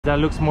That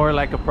looks more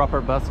like a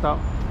proper bus stop.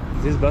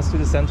 Is this bus to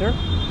the center?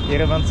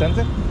 Yerevan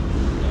center?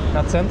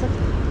 Not center?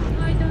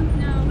 I don't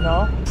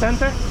know. No?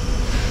 Center?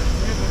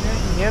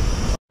 Yep.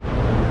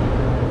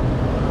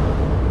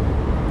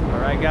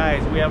 Alright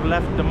guys, we have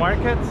left the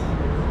market.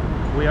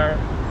 We are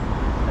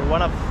in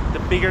one of the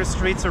bigger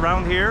streets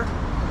around here.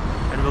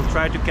 And we'll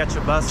try to catch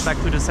a bus back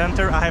to the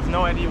center. I have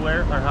no idea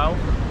where or how.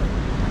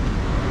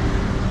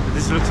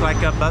 This looks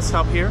like a bus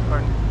stop here,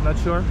 or not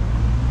sure.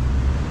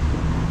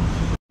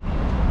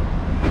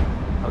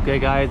 Okay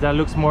guys, that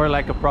looks more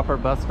like a proper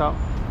bus stop.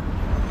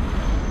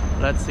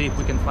 Let's see if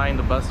we can find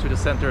the bus to the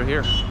center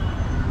here.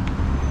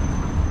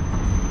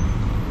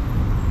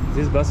 Is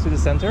this bus to the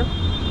center?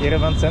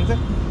 Yerevan center?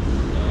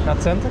 Not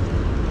center?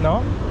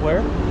 No?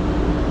 Where?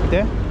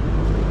 There?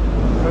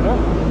 Further?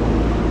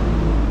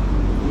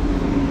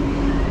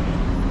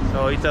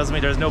 So he tells me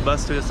there's no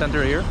bus to the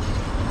center here.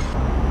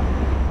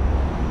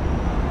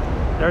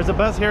 There's a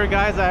bus here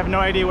guys, I have no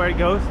idea where it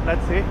goes.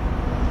 Let's see.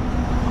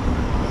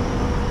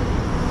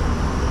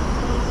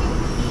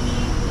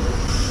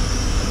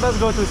 Bus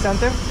go to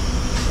center?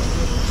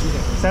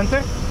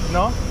 Center?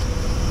 No?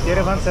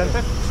 Yerevan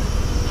center?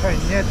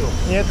 Нету.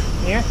 Нет?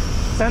 Нет?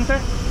 Center?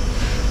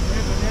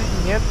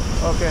 Нет?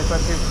 Okay,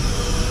 thank you.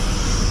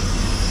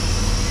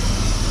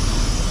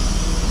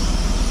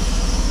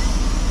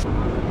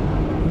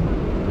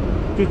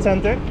 To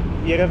center?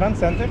 Yerevan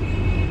center?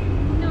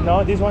 No.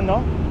 No? This one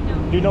no?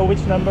 No. Do you know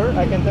which number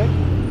I can take?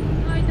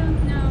 I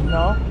don't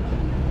know.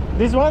 No?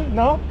 This one?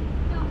 No?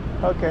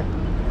 No. Okay.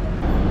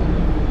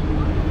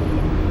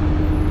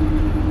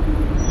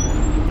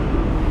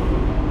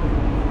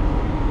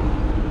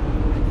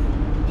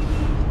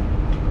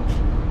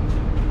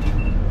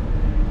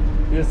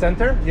 To the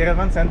center?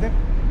 Yerevan center?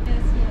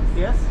 Yes, yes.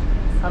 Yes?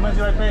 How much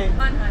do I pay?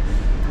 100.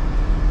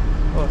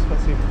 Oh,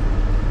 спасибо.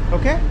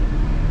 Okay?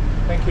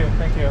 Thank you,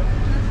 thank you.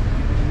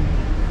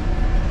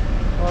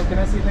 Well, can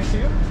I sit next to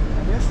you?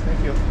 Yes, thank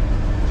you.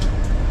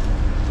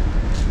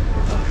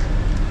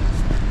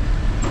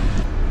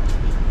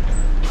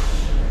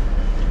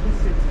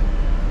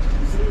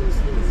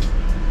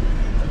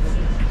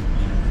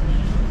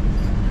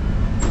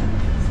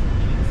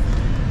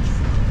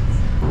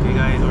 Okay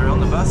guys, we're on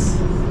the bus.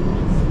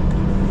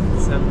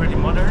 It's pretty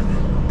modern.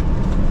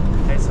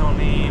 It's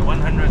only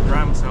 100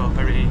 dirhams, so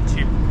very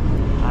cheap.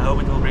 I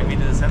hope it will bring me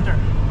to the center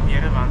of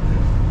Yerevan.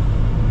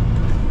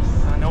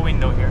 No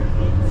window here.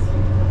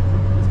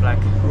 It's black.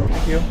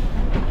 Thank you.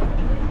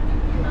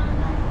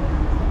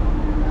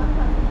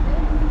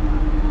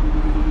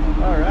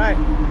 Alright.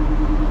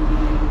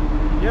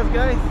 Yes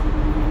guys.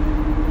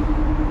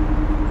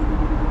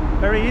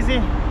 Very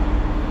easy.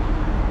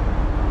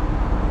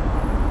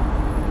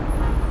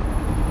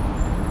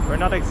 We're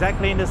not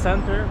exactly in the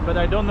center, but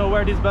I don't know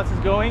where this bus is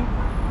going.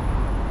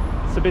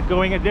 It's a bit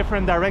going a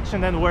different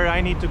direction than where I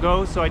need to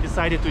go, so I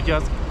decided to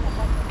just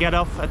get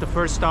off at the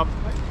first stop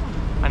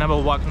and I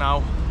will walk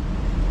now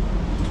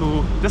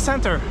to the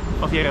center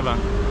of Yerevan.